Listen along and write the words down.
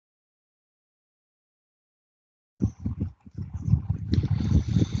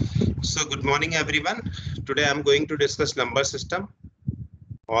So good morning everyone. Today I'm going to discuss number system.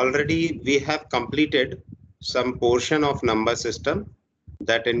 Already we have completed some portion of number system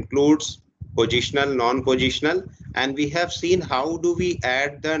that includes positional, non-positional, and we have seen how do we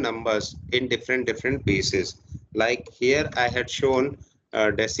add the numbers in different bases. Like here I had shown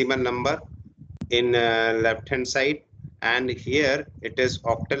a decimal number in left hand side, and here it is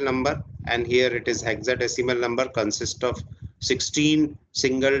octal number, and here it is hexadecimal number, consist of 16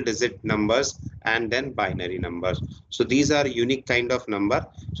 single digit numbers and then binary numbers. So these are unique kind of number.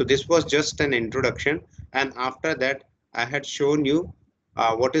 So this was just an introduction, and after that I had shown you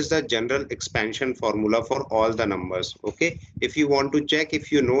what is the general expansion formula for all the numbers. Okay, if you want to check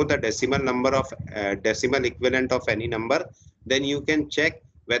if you know the decimal number of decimal equivalent of any number, then you can check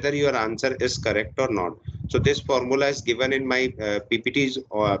whether your answer is correct or not. So this formula is given in my PPTs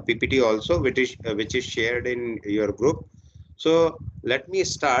or PPT also, which is shared in your group. So let me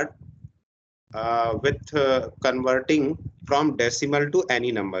start with converting from decimal to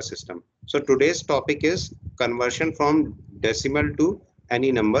any number system. So today's topic is conversion from decimal to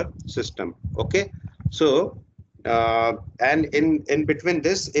any number system. Okay. So and in between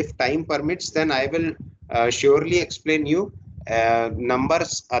this, if time permits, then I will surely explain you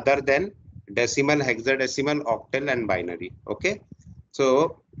numbers other than decimal, hexadecimal, octal, and binary. Okay.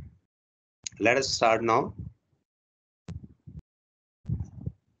 So let us start now.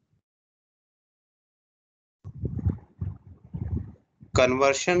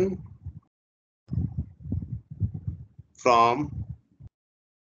 Conversion from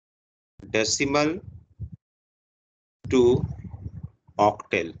decimal to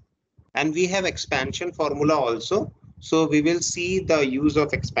octal, and we have expansion formula also. So we will see the use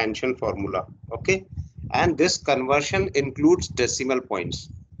of expansion formula. Okay, and this conversion includes decimal points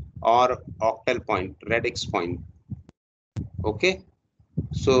or octal point, radix point. Okay,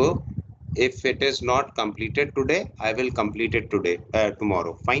 so if it is not completed today, I will complete it today,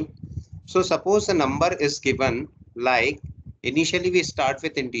 tomorrow. Fine. So suppose a number is given, like initially we start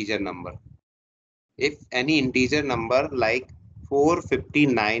with integer number. If any integer number like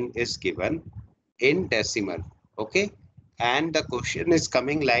 459 is given in decimal, okay, and the question is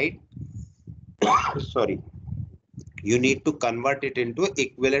coming like sorry, you need to convert it into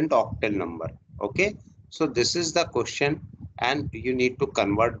equivalent octal number. Okay, so this is the question, and you need to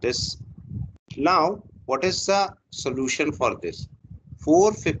convert this. Now what is the solution for this?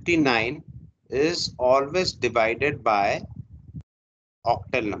 459 is always divided by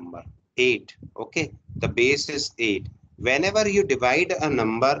octal number 8. Okay, the base is 8. Whenever you divide a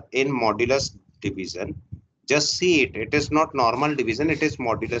number in modulus division, just see it, it is not normal division, it is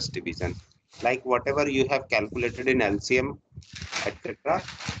modulus division, like whatever you have calculated in LCM, etc.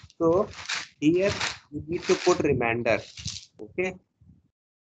 So here you need to put remainder. Okay,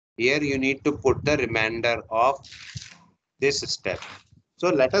 here you need to put the remainder of this step. So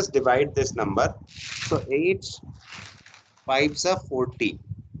let us divide this number. So 8 5s are 40,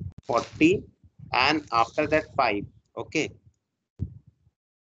 40, and after that 5. Okay,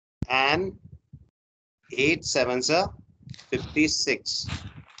 and 8 sevens are 56.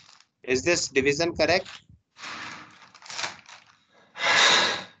 Is this division correct?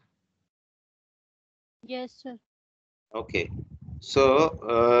 Yes, sir. Okay,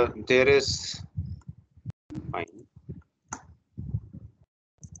 so there is fine.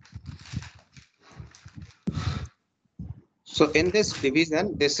 So in this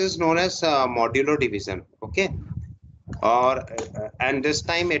division, this is known as modulo division. Okay, or and this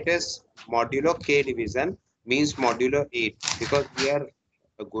time it is modulo k division, means modulo 8, because we are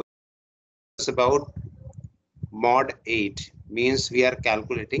going about mod 8, means we are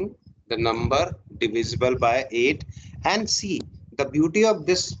calculating the number divisible by 8. And see, the beauty of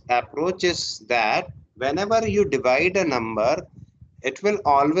this approach is that whenever you divide a number, it will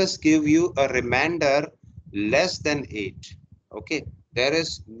always give you a remainder less than 8. Okay, there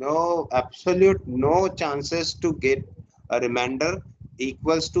is no absolute no chances to get a remainder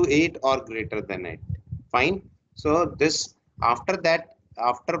equals to 8 or greater than 8. Fine. So this, after that,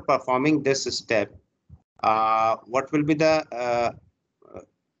 after performing this step, what will be the uh,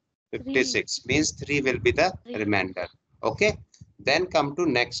 3. 56, means 3 will be the 3. remainder. Okay, then come to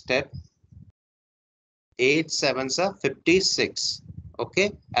next step. 8 sevens are 56.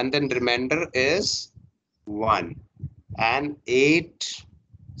 Okay, and then remainder is 1, and 8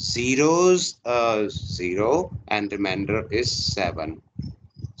 zeros 0, and remainder is 7.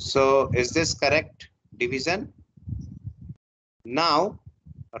 So is this correct division? Now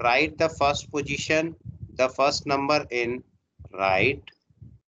write the first position, the first number in right,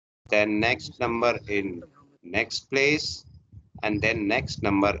 then next number in next place, and then next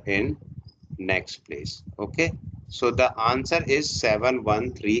number in next place. Okay, so the answer is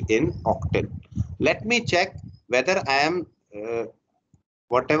 713 in octal. Let me check whether I am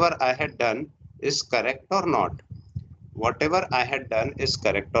whatever I had done is correct or not. Whatever I had done is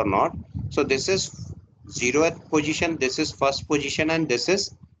correct or not. So this is 0th position, this is first position, and this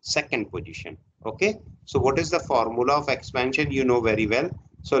is second position. Okay, so what is the formula of expansion? You know very well.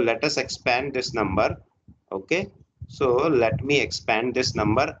 So let us expand this number. Okay, so let me expand this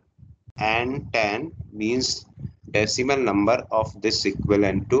number, and 10 means decimal number of this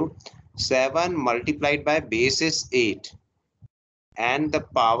equivalent to 7 multiplied by base is 8 and the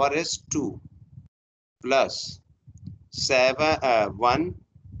power is 2 plus 1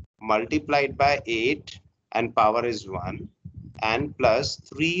 multiplied by 8 and power is 1 and plus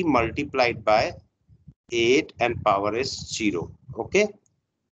 3 multiplied by 8 and power is 0. Okay,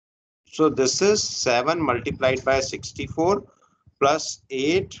 so this is 7 multiplied by 64 plus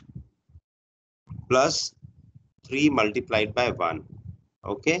 8 plus 3 multiplied by 1.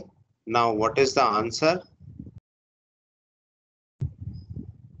 Okay, now what is the answer?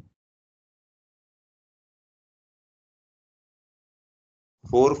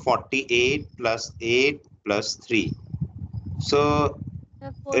 Four 48 plus 8 plus 3. So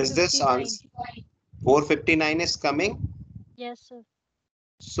Sir, is this 459. answer 459 is coming? Yes, sir.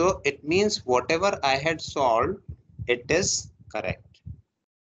 So it means whatever I had solved, it is correct.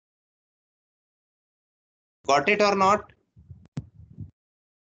 Got it or not?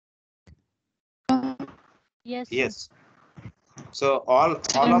 Yes, sir. Yes. So all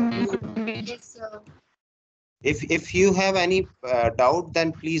of you, if you have any doubt,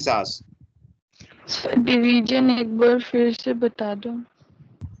 then please ask. Division एक बार फिर से बता दो.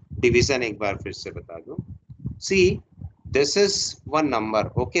 Division एक बार फिर से बता दूं. See, this is one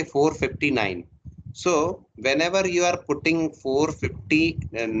number. Okay, 459. So whenever you are putting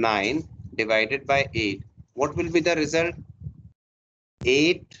 459 divided by 8, what will be the result?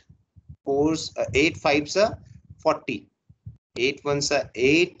 8 8 fives are 40. 8 ones are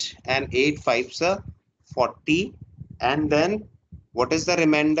 8 and 8 fives are 40. And then what is the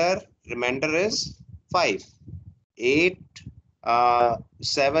remainder? Remainder is 5. 8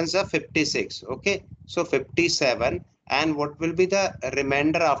 sevens are 56. Okay, so 57. And what will be the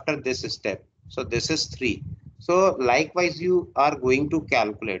remainder after this step? So this is 3. So likewise you are going to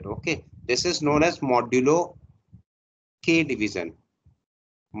calculate. Okay, this is known as modulo k division.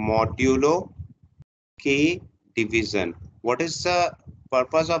 Modulo k division. What is the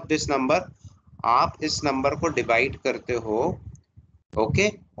purpose of this number? आप इस number को divide करते हो. Okay,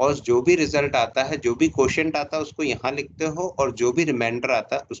 और जो भी result आता है, जो भी क्वोशिएंट आता है उसको यहाँ लिखते हो और जो भी रिमाइंडर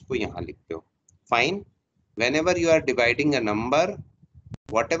आता है उसको यहाँ लिखते हो. Fine. Whenever you are dividing a number,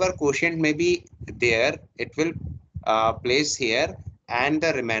 whatever quotient may be there, it will place here and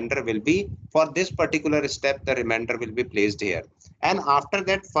the remainder will be, for this particular step, the remainder will be placed here. And after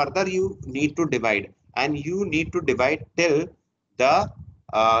that further you need to divide, and you need to divide till the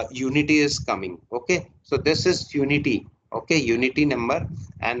unity is coming. Okay, so this is unity. Okay, unity number,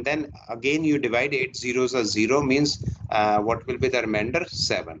 and then again you divide. 8 zeros are 0 means what will be the remainder?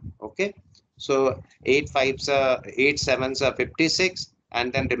 7. Okay, so 8 fives are 8 sevens are 56,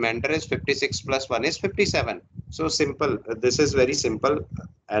 and then remainder is 56 plus 1 is 57. So simple. This is very simple,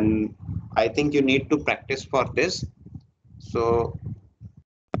 and I think you need to practice for this. So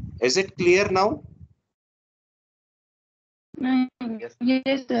is it clear now?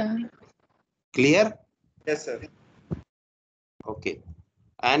 Yes, sir. Clear? Yes, sir. Okay.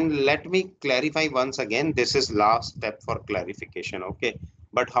 And let me clarify once again. This is last step for clarification. Okay.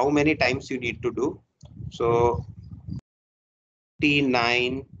 But how many times you need to do? So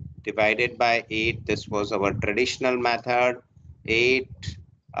 9 divided by 8. This was our traditional method. 8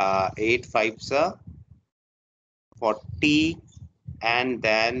 8 fives are 40, and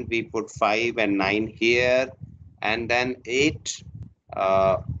then we put 5 and 9 here, and then 8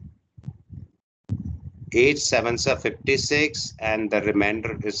 8 sevens are 56, and the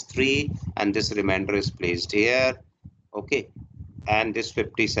remainder is 3, and this remainder is placed here. Okay, and this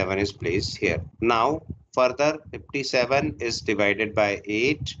 57 is placed here. Now further 57 is divided by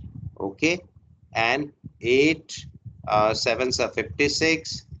 8. Okay, and 8 sevens are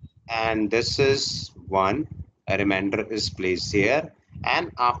 56, and this is 1. A remainder is placed here,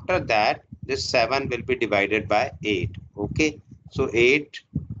 and after that this 7 will be divided by 8. Okay, so 8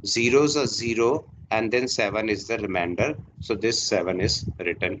 zeros are 0, and then 7 is the remainder. So this 7 is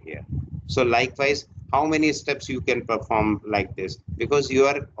written here. So likewise, how many steps you can perform like this? Because you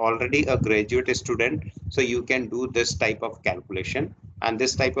are already a graduate student, so you can do this type of calculation, and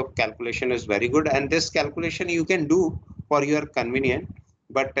this type of calculation is very good, and this calculation you can do for your convenience,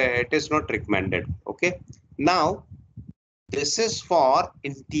 but it is not recommended. Okay, now this is for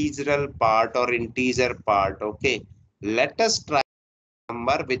integral part or integer part. Okay, let us try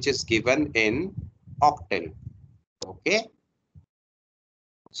number which is given in octal. Okay,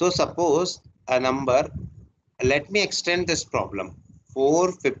 so suppose a number, let me extend this problem,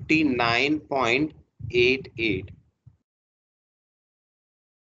 459.88.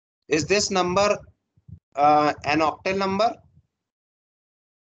 Is this number an octal number?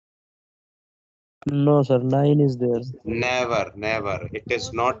 No, sir. 9 is there. Never, never. It is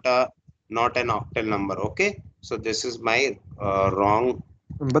not an octal number. Okay, so this is my wrong.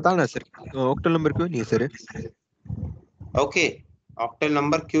 बताना sir octal number क्यों नहीं है sir Okay, octal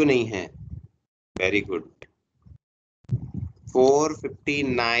number क्यों नहीं है? Very good.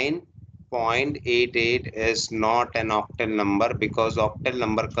 459.88 is not an octal number because octal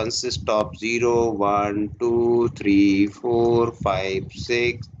number consists of 0, 1, 2, 3, 4, 5,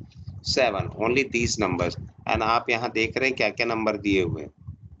 6, 7. Only these numbers. And आप यहाँ देख रहे हैं क्या क्या नंबर दिए हुए हैं.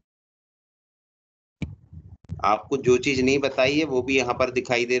 आपको जो चीज नहीं बताई है वो भी यहाँ पर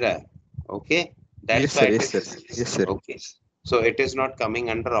दिखाई दे रहा है. Okay, that's why. yes sir. Okay, so it is not coming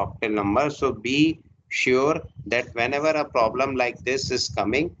under octal number. So be sure that whenever a problem like this is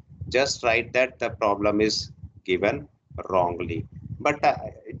coming, just write that the problem is given wrongly. But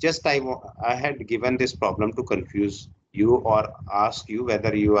just I had given this problem to confuse you or ask you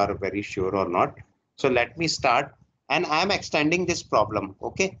whether you are very sure or not. So let me start, and I am extending this problem.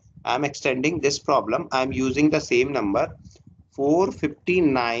 Okay, I am extending this problem. I am using the same number,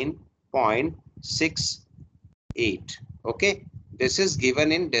 459.68. Okay, this is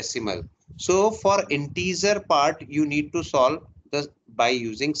given in decimal. So for integer part, you need to solve this by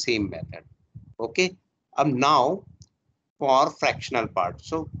using same method. Okay, now for fractional part,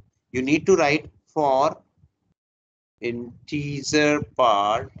 so you need to write for integer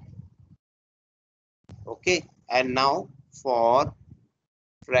part. Okay, and now for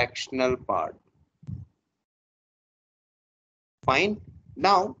fractional part. Fine.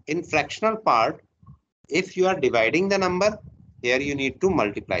 Now in fractional part, if you are dividing the number, here you need to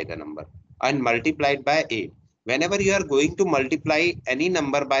multiply the number and multiply it by 8. Whenever you are going to multiply any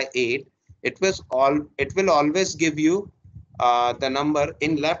number by 8, it will always give you the number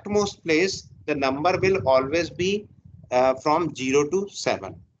in leftmost place. The number will always be from 0 to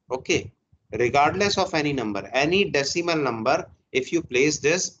 7. Okay, regardless of any number, any decimal number, if you place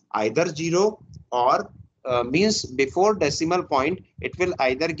this either 0 or means before decimal point, it will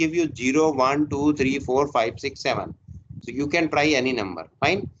either give you 0, 1, 2, 3, 4, 5, 6, 7. So you can try any number.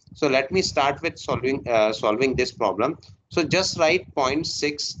 Fine. So let me start with solving this problem. So just write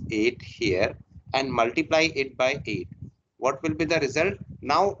 0.68 here and multiply it by 8. What will be the result?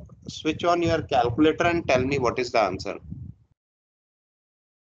 Now switch on your calculator and tell me what is the answer.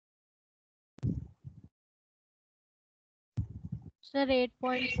 Sir,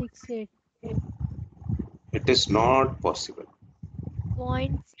 8.68. It is not possible.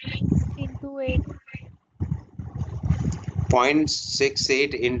 0.6 into 8.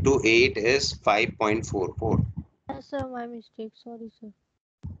 0.68 into 8 is 5.44. Yes, sir, my mistake. Sorry, sir.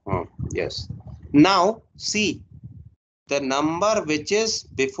 Oh, yes. Now see, the number which is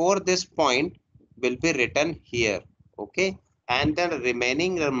before this point will be written here. Okay, and the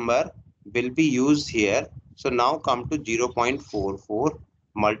remaining number will be used here. So now come to 0.44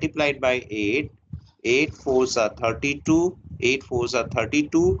 multiplied by 8. 8 4s are 32. 8 4s are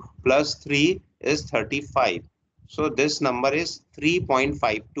 32 plus 3 is 35. So this number is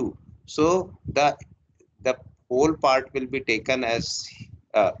 3.52. So the whole part will be taken as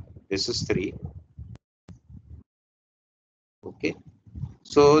this is 3. Okay,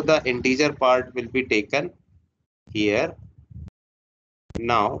 so the integer part will be taken here.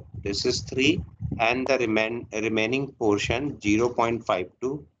 Now this is 3 and the remaining portion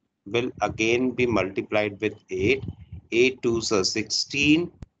 0.52 will again be multiplied with 8. 8 2s are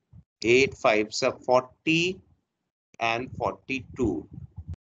 16. 8 5s are 40 and 42.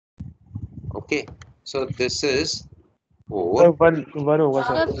 Okay, so this is 4. One होगा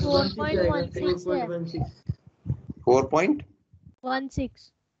Sir, sir. 4.16 है.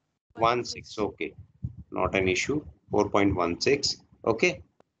 4.16. 16. Okay, not an issue. 4.16. Okay,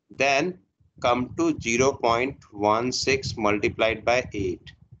 then come to 0.16 multiplied by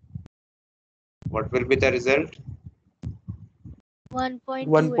 8. What will be the result? 1.28.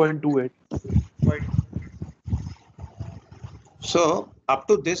 1.28. So up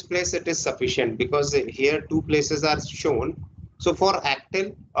to this place it is sufficient because here two places are shown. So for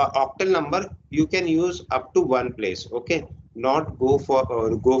octal number you can use up to one place. Okay, not go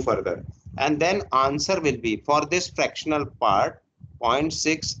further. And then answer will be for this fractional part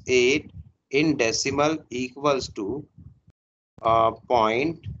 0.68 in decimal equals to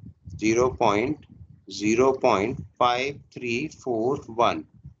 0.5341.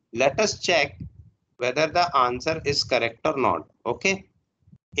 Let us check whether the answer is correct or not. Okay.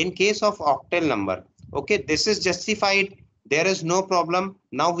 In case of octal number, okay, this is justified. There is no problem.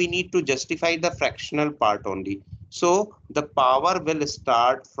 Now we need to justify the fractional part only. So the power will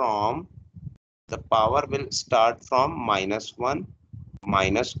start from -1,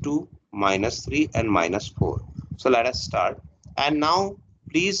 -2, -3, and -4. So let us start. And now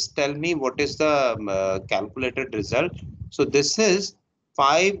please tell me what is the calculated result. So this is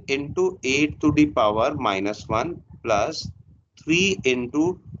 5 into 8 to the power -1 plus 3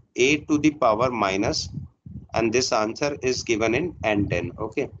 into 8 to the power minus, and this answer is given in N10.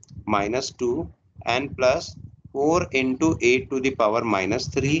 Okay, -2 and plus 4 into 8 to the power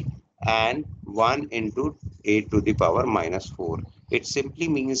 -3 and 1 into 8 to the power -4. It simply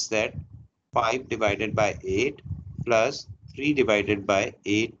means that 5 divided by 8 plus 3 divided by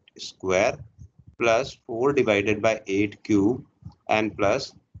 8 square plus 4 divided by 8 cube and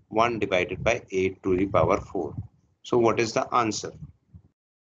plus 1 divided by 8 to the power 4. So what is the answer?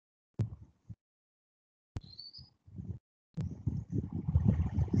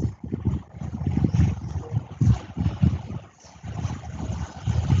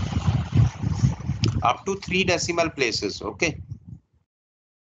 Up to 3 decimal places. Okay.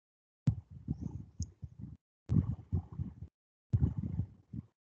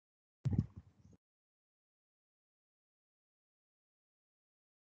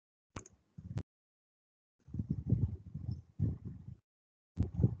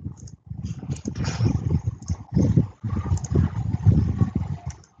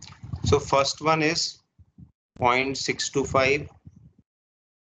 So first one is 0.625.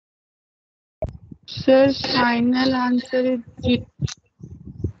 Sir, final answer is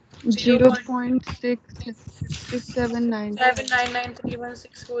 0.6679.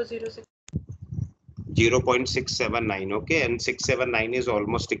 799316406. 0.679. Okay, and 679 is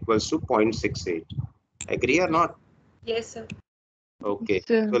almost equals to 0.68. Agree or not? Yes, sir. Okay.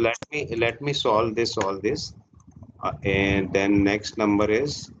 Sir. So let me solve all this, and then next number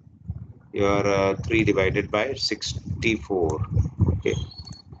is your 3 divided by 64. Okay.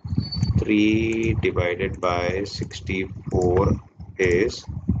 3 divided by 64 is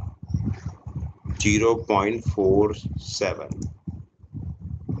 0.47.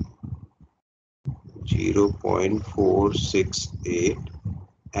 0.468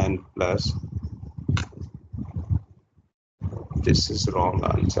 and plus, this is wrong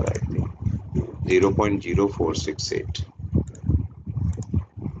answer, I think, 0.0468.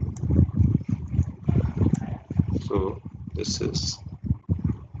 So this is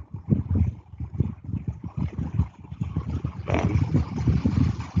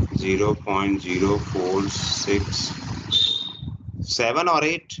 0.0467 or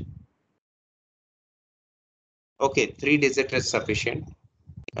 8. Okay, 3 digit is sufficient.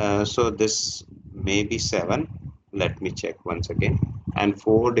 So this may be 7. Let me check once again. And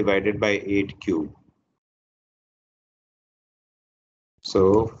 4 divided by 8 cube.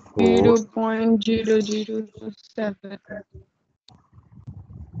 So 4. 0.007.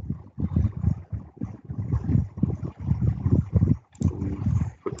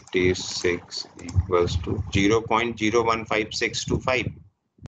 56 equals to 0.015625.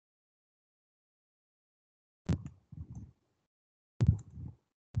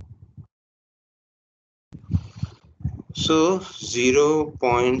 So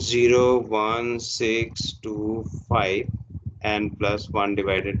 0.01625 and plus 1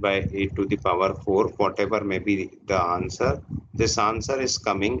 divided by 8 to the power 4, whatever may be the answer. This answer is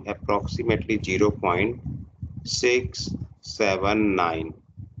coming approximately 0.679.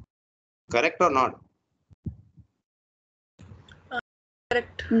 Correct or not?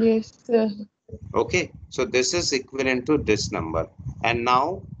 Correct. Yes, sir. Okay, so this is equivalent to this number. And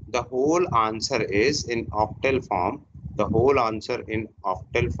now the whole answer is in octal form. The whole answer in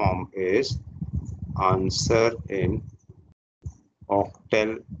octal form is answer in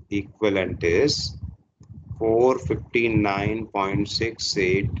octal equivalent is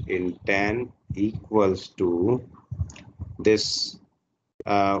 459.68 in 10 equals to this.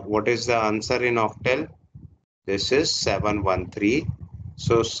 What is the answer in octal? This is 713.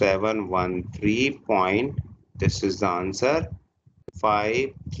 So 713 point, this is the answer,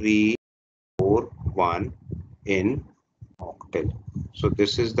 5341 in octal. So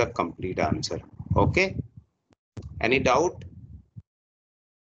this is the complete answer. Okay. Any doubt?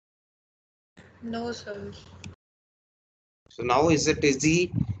 No, sir. So now is it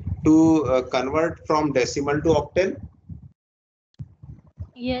easy? to convert from decimal to octal?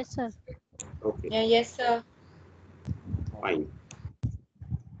 Yes, sir. Okay, Yeah, yes, sir. fine.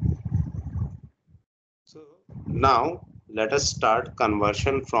 So now let us start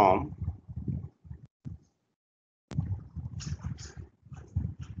conversion from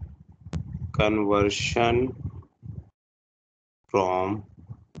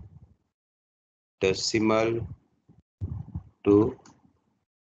decimal to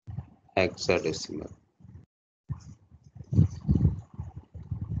hexadecimal.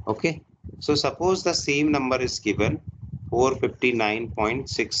 Okay, so suppose the same number is given,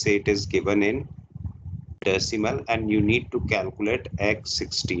 459.68 is given in decimal, and you need to calculate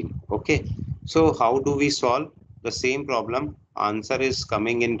x16. Okay, so how do we solve the same problem? Answer is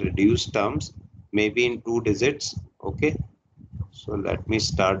coming in reduced terms, maybe in 2 digits. Okay, so let me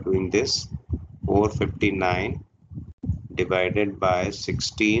start doing this. 459 divided by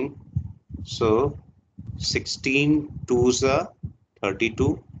 16. So 16 2s are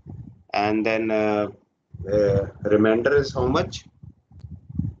 32, and then remainder is how much?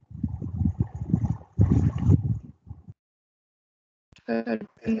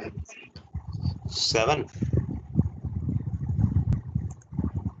 7.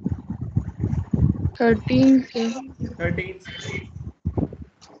 13.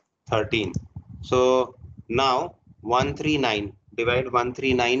 13. So now 139, divide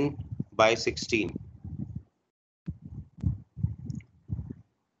 139 by 16.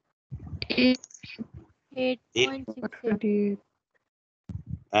 8. 8.68.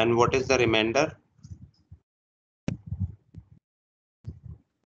 And what is the remainder?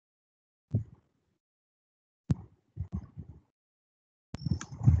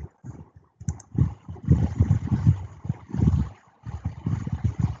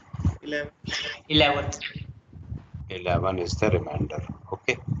 11. 11 is the remainder.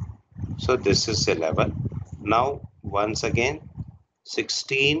 Okay, so this is 11. Now once again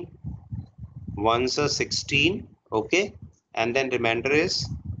 16 ones are 16. Okay, and then remainder is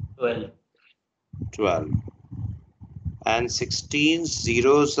 12. 12, and 16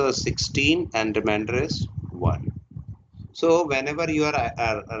 zeros are 16, and remainder is 1. So whenever you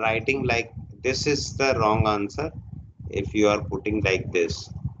are writing like this, is the wrong answer if you are putting like this.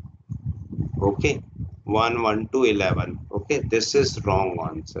 Okay, 1 1 to 11. Okay, this is wrong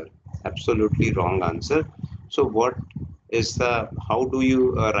answer, absolutely wrong answer. So what is the, how do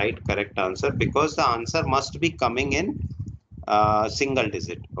you write correct answer? Because the answer must be coming in single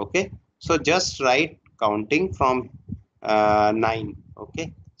digit. Okay, so just write counting from 9.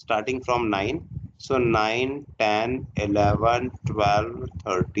 Okay, starting from 9. So 9, 10, 11, 12,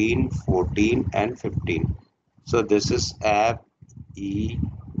 13, 14, and 15. So this is F, E,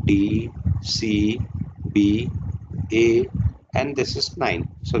 D, C, B, A, and this is 9.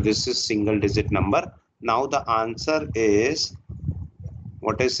 So this is single digit number. Now the answer is,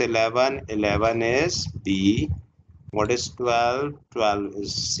 what is 11? 11 is B. What is 12? 12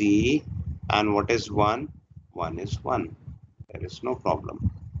 is C. And what is 1? 1 is 1. There is no problem.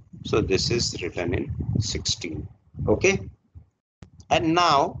 So this is written in 16. Okay. And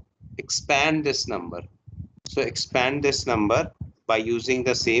now expand this number. So expand this number by using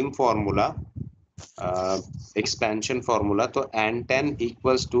the same formula, expansion formula. So n10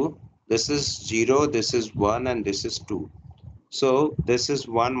 equals to, this is 0, this is 1, and this is 2. So this is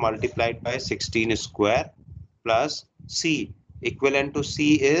 1 multiplied by 16 square plus C. Equivalent to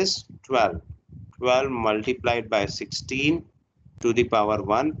C is 12. 12 multiplied by 16 to the power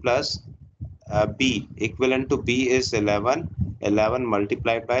 1 plus B. Equivalent to B is 11. 11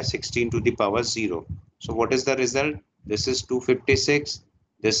 multiplied by 16 to the power 0. So what is the result? This is 256.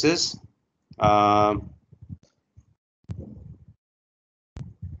 This is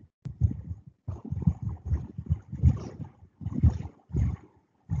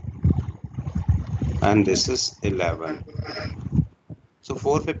and this is 11. So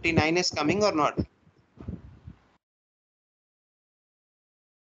 459 is coming or not?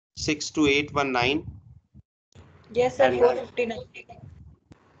 62819. Yes, sir. And 459.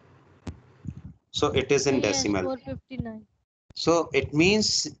 so it is in decimal. 459. So it means,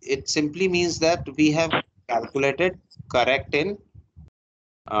 it simply means that we have calculated correct in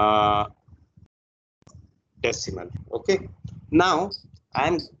decimal. Okay. Now I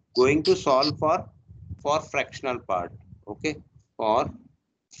am going to solve for fractional part. Okay, for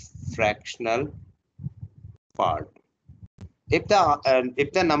fractional part. If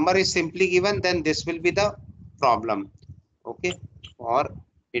the number is simply given, then this will be the problem. Okay, for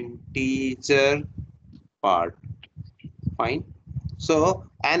integer part. Fine. So,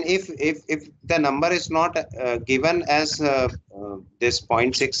 and if the number is not given as this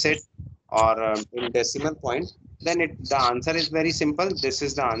 0.68 or in decimal point, then the answer is very simple. This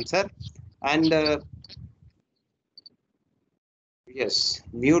is the answer. And yes,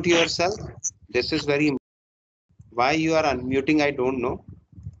 mute yourself. This is very important. Why you are unmuting, I don't know.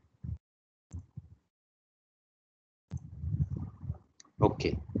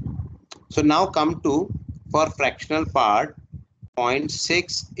 Okay. So now come to, for fractional part,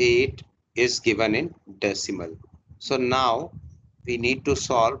 0.68 is given in decimal. So now we need to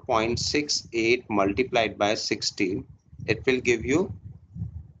solve 0.68 multiplied by 16. It will give you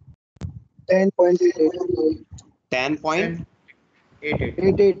 10.88.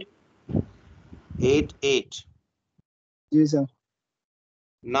 10.88. 88. Yes, sir.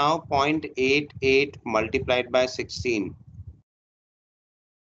 Now 0.88 multiplied by 16.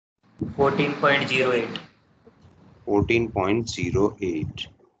 14.08. 14.08.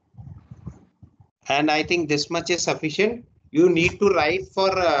 And I think this much is sufficient. You need to write for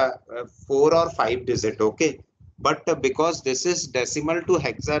 4 or 5 digit, okay? But because this is decimal to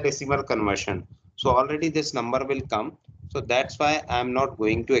hexadecimal conversion, so already this number will come. So that's why I'm not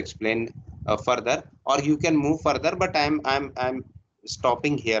going to explain further, or you can move further, but I'm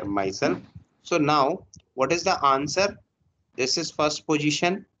stopping here myself. So now, what is the answer? This is first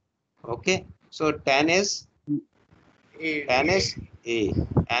position, okay? So 10 is A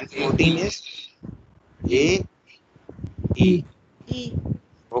and 14 is A E. E.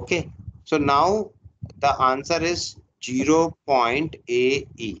 Okay, so now the answer is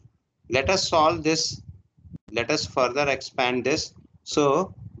 0.AE. Let us solve this. Let us further expand this.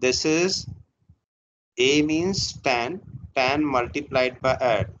 So this is A means 10, 10 multiplied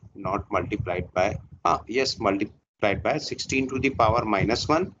by, not multiplied by, yes, multiplied by 16 to the power minus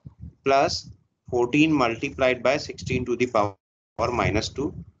 1 plus 14 multiplied by 16 to the power minus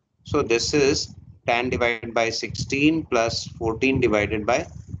 2. So this is 10 divided by 16 plus 14 divided by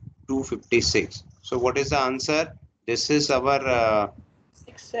 256. So what is the answer? This is our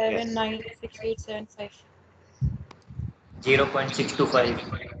 6796875.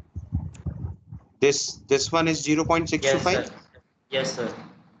 0.625. this one is Yes, 0.625, sir. Yes, sir.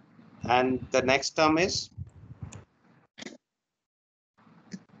 and the next term is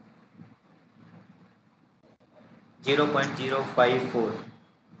 0.054.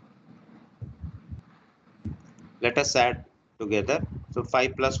 let us add together. So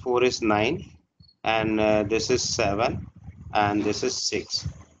 5 plus 4 is 9, and this is 7, and this is 6.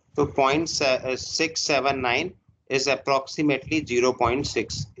 So 0.679 is approximately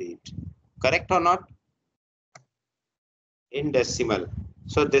 0.68. Correct or not? In decimal.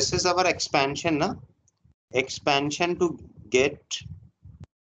 So this is our expansion, na? Expansion to get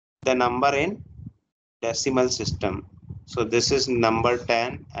the number in decimal system. So this is number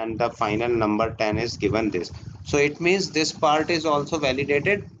 10, and the final number 10 is given this. So it means this part is also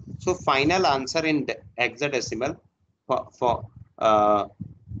validated. So final answer in hexadecimal for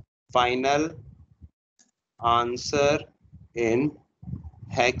final answer in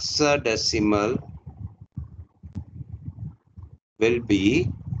hexadecimal will be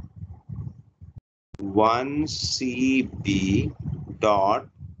 1CB dot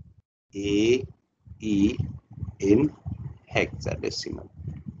AE in hexadecimal.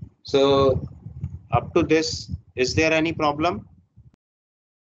 So up to this, is there any problem?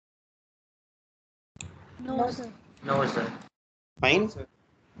 No, sir. No, sir. Fine.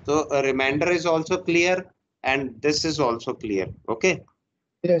 So a remainder is also clear, and this is also clear. Okay.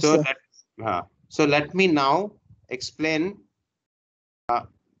 Yes, So sir. so let me now explain.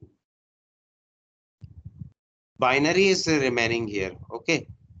 Binary is remaining here. Okay.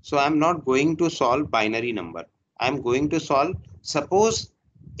 So I'm not going to solve binary number. I'm going to solve, suppose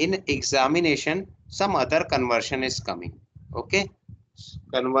in examination some other conversion is coming. Okay.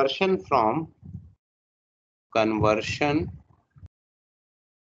 Conversion from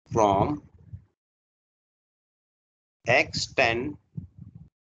x10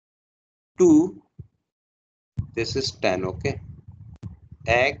 to, this is 10, okay,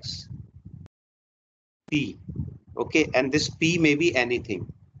 x p, okay, and this p may be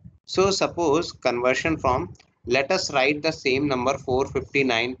anything. So suppose conversion from, let us write the same number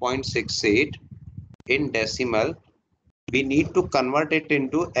 459.68 in decimal. We need to convert it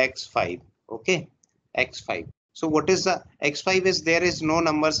into x5, okay, x5. So what is the x5? Is there is no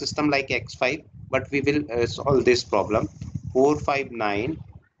number system like x5, but we will solve this problem. 459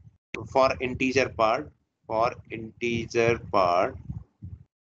 for integer part,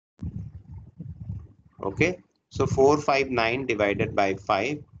 okay. So 459 divided by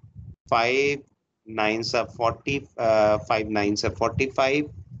 5, 5 nines are 40, 5 nines are 45,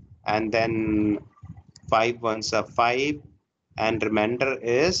 and then 5 ones are 5, and remainder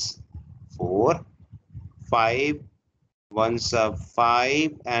is 4. 5 ones are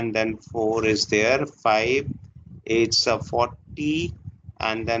 5, and then 4 is there. 5 eights are 40,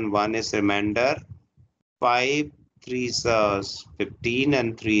 and then 1 is remainder. 5 threes are 15,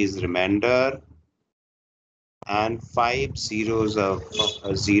 and 3 is remainder. And 5 zeros are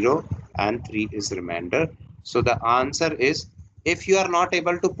 0, and 3 is remainder. So the answer is, if you are not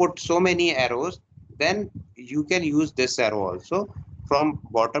able to put so many arrows, then you can use this arrow also from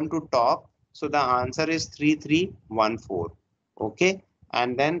bottom to top. So the answer is 3314. Okay,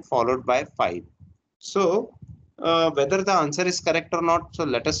 and then followed by 5. So whether the answer is correct or not, so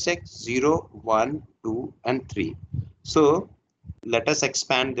let us check 0, 1, 2, and 3. So let us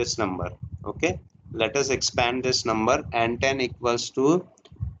expand this number. Okay, let us expand this number, and 10 equals to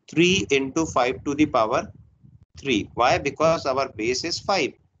 3 into 5 to the power 3. Why? Because our base is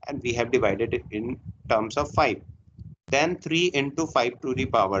 5 and we have divided it in terms of 5. Then 3 into 5 to the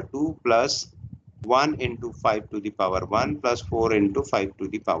power 2 plus 1 into 5 to the power 1 plus 4 into 5 to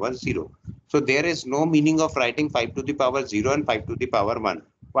the power 0. So there is no meaning of writing 5 to the power 0 and 5 to the power 1.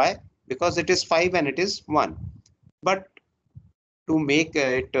 Why? Because it is 5 and it is 1. But to make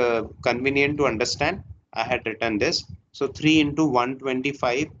it convenient to understand, I had written this. So 3 into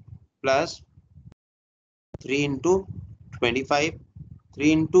 125 plus 3 into 25,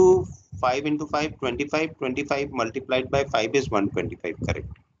 3 into 5 into 5, 25, 25 multiplied by 5 is 125, correct.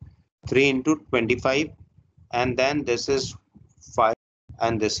 3 into 25, and then this is 5,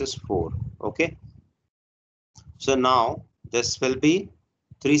 and this is 4. Okay. So now this will be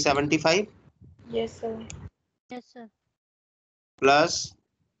 375 Yes, sir. Yes, sir. plus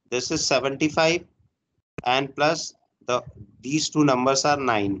this is 75, and plus these two numbers are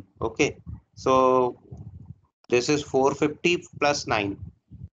 9. Okay, so this is 450 plus 9,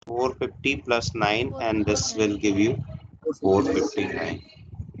 450 plus 9, and this will give you 459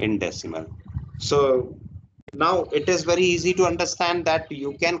 in decimal. So now it is very easy to understand that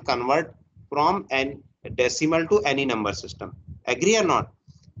you can convert from an decimal to any number system. Agree or not?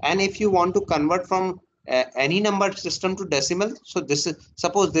 And if you want to convert from any number system to decimal, so this is,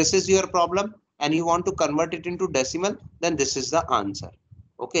 suppose this is your problem and you want to convert it into decimal, then this is the answer.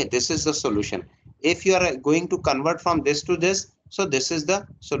 Okay, this is the solution. If you are going to convert from this to this, so this is the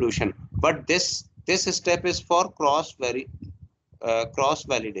solution. But this step is for cross validation.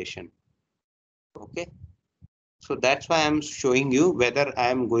 Okay, so that's why I'm showing you whether I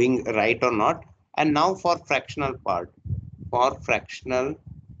am going right or not. And now for fractional part,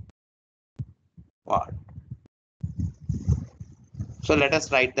 so let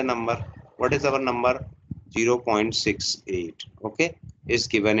us write the number. What is our number? 0.68. Okay, is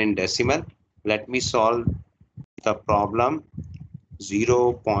given in decimal. Let me solve the problem.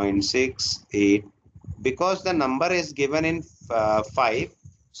 0.68, because the number is given in 5,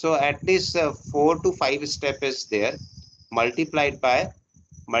 so at least 4 to 5 step is there. Multiplied by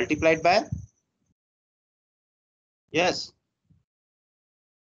yes,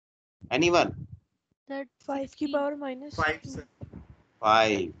 anyone? That 5 की power minus 2.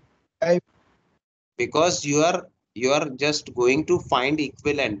 5. 5. Because you are just going to find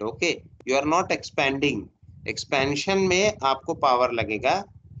equivalent. Okay, you are not expanding. Expansion में आपको power लगेगा.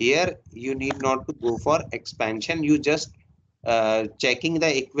 Here you need not to go for expansion, you just checking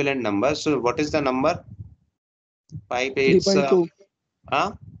the equivalent number. So what is the number? 5 8 3.2.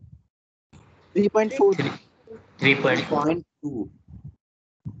 3.4. 3.4.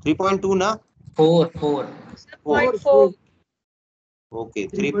 3.2 na? 4. 0.4. Okay,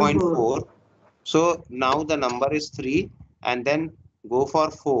 3.4. So now the number is 3, and then go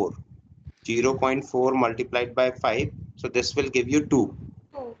for 4. 0.4 multiplied by 5. So this will give you 2.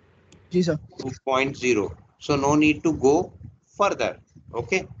 Ji sir. 2.0. So no need to go further.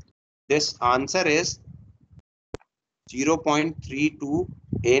 Okay. This answer is 0.32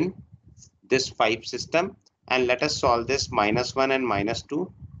 in this 5 system. And let us solve this -1 and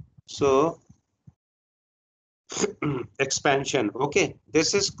 -2. So expansion. Okay.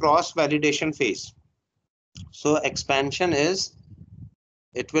 This is cross validation phase. So expansion is,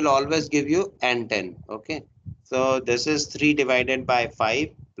 it will always give you n10. Okay. So this is 3 divided by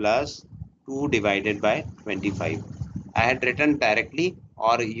 5 plus 2 divided by 25. I had written directly,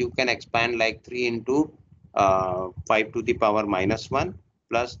 or you can expand like 3 into 5 to the power -1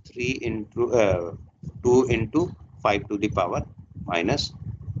 plus 3 into 2 into 5 to the power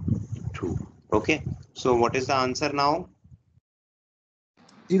 -2. Okay. So what is the answer now?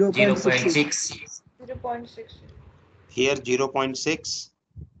 0.6. 0.6. 0.6. Here 0.6.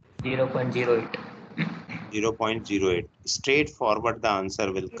 0.08. 0.08. Straightforward, the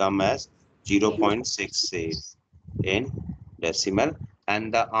answer will come as 0.68 in decimal.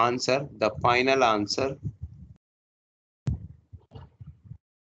 And the answer, the final answer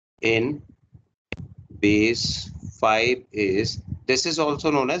in base 5 is, this is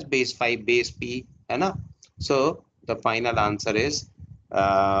also known as base 5, base P, है ना? So the final answer is,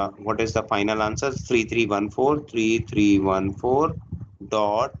 what is the final answer? 3314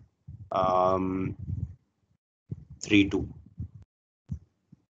 dot 32.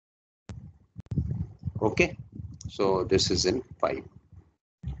 Okay, so this is in 5.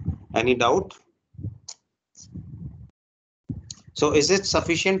 Any doubt? So is it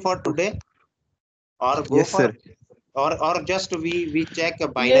sufficient for today, or go Yes, for, sir. or just we check a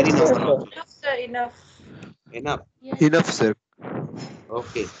binary Yes, number sir. also? Enough, sir. Enough. Enough. Yes. Enough, sir.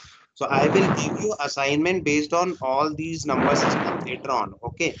 Okay. So I will give you assignment based on all these number systems later on.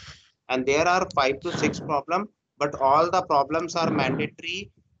 Okay. And there are 5 to 6 problems, but all the problems are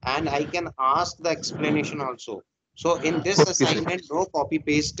mandatory, and I can ask the explanation also. So in this Okay, sir. assignment, no copy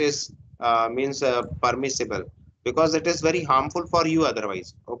paste is means permissible, because it is very harmful for you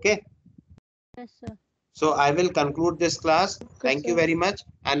otherwise. Okay. Yes, sir. So I will conclude this class. Thank you sir. very much,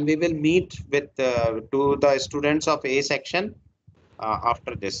 and we will meet with to the students of A section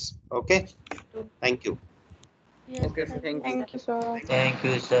after this. Okay. Thank you. Yes, Okay, sir. Thank you. Thank you, sir. Thank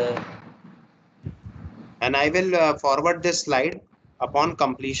you, sir. And I will forward this slide upon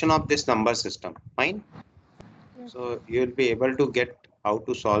completion of this number system. Fine. Yes. So you will be able to get how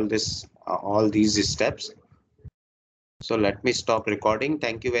to solve this, all these steps. So let me stop recording.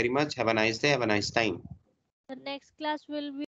 Thank you very much. Have a nice day. Have a nice time. The next class will be